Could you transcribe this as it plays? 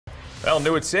Well,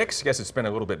 new at 6. Guess it's been a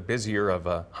little bit busier of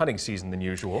a hunting season than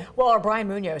usual. Well, our Brian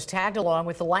Munoz tagged along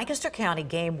with the Lancaster County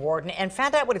Game Warden and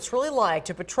found out what it's really like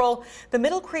to patrol the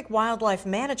Middle Creek Wildlife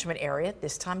Management Area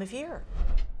this time of year.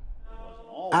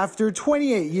 After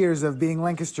 28 years of being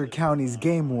Lancaster County's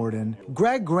game warden,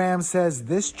 Greg Graham says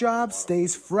this job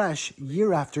stays fresh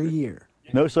year after year.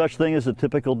 No such thing as a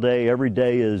typical day. Every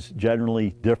day is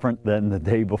generally different than the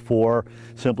day before,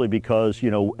 simply because,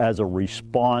 as a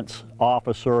response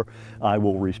officer, I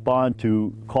will respond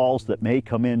to calls that may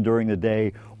come in during the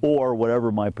day or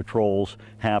whatever my patrols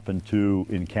happen to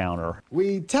encounter.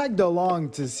 We tagged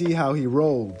along to see how he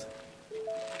rolled.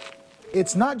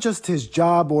 It's not just his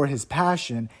job or his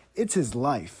passion, it's his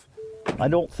life. I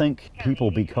don't think people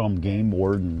become game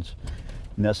wardens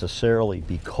necessarily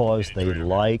because they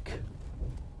like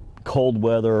cold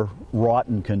weather,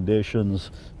 rotten conditions,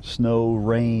 snow,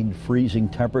 rain, freezing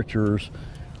temperatures,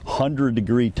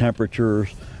 100-degree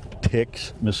temperatures,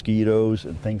 ticks, mosquitoes,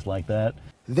 and things like that.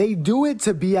 They do it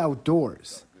to be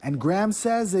outdoors, and Graham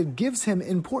says it gives him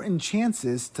important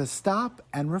chances to stop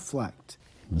and reflect.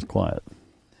 It's quiet.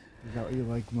 Is that what you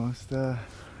like most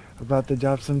about the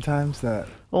job sometimes?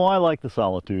 Well, I like the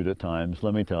solitude at times,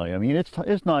 let me tell you. I mean,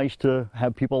 it's nice to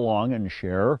have people along and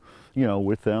share,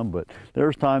 with them, but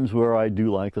there's times where I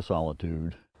do like the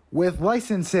solitude. With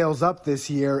license sales up this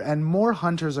year and more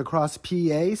hunters across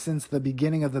PA since the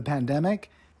beginning of the pandemic,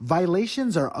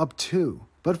 violations are up too.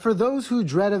 But for those who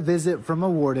dread a visit from a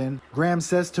warden, Graham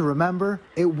says to remember,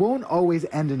 it won't always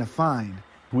end in a fine.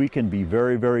 We can be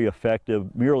very, very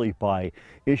effective merely by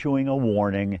issuing a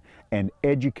warning and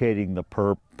educating the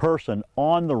person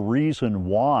on the reason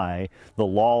why the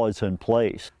law is in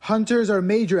place. Hunters are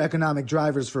major economic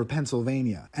drivers for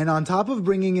Pennsylvania, and on top of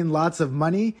bringing in lots of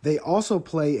money, they also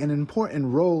play an important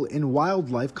role in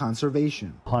wildlife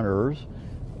conservation. Hunters,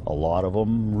 a lot of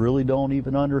them really don't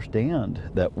even understand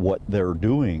that what they're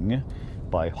doing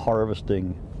by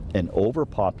harvesting an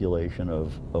overpopulation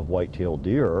of white-tailed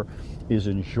deer is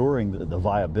ensuring the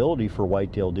viability for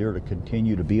white-tailed deer to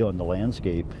continue to be on the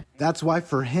landscape. That's why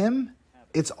for him,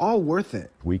 it's all worth it.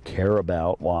 We care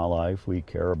about wildlife, we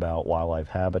care about wildlife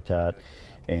habitat,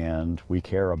 and we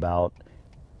care about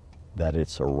that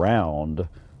it's around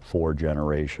for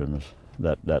generations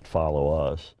that follow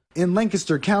us. In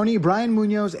Lancaster County, Brian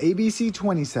Munoz, ABC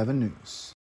 27 News.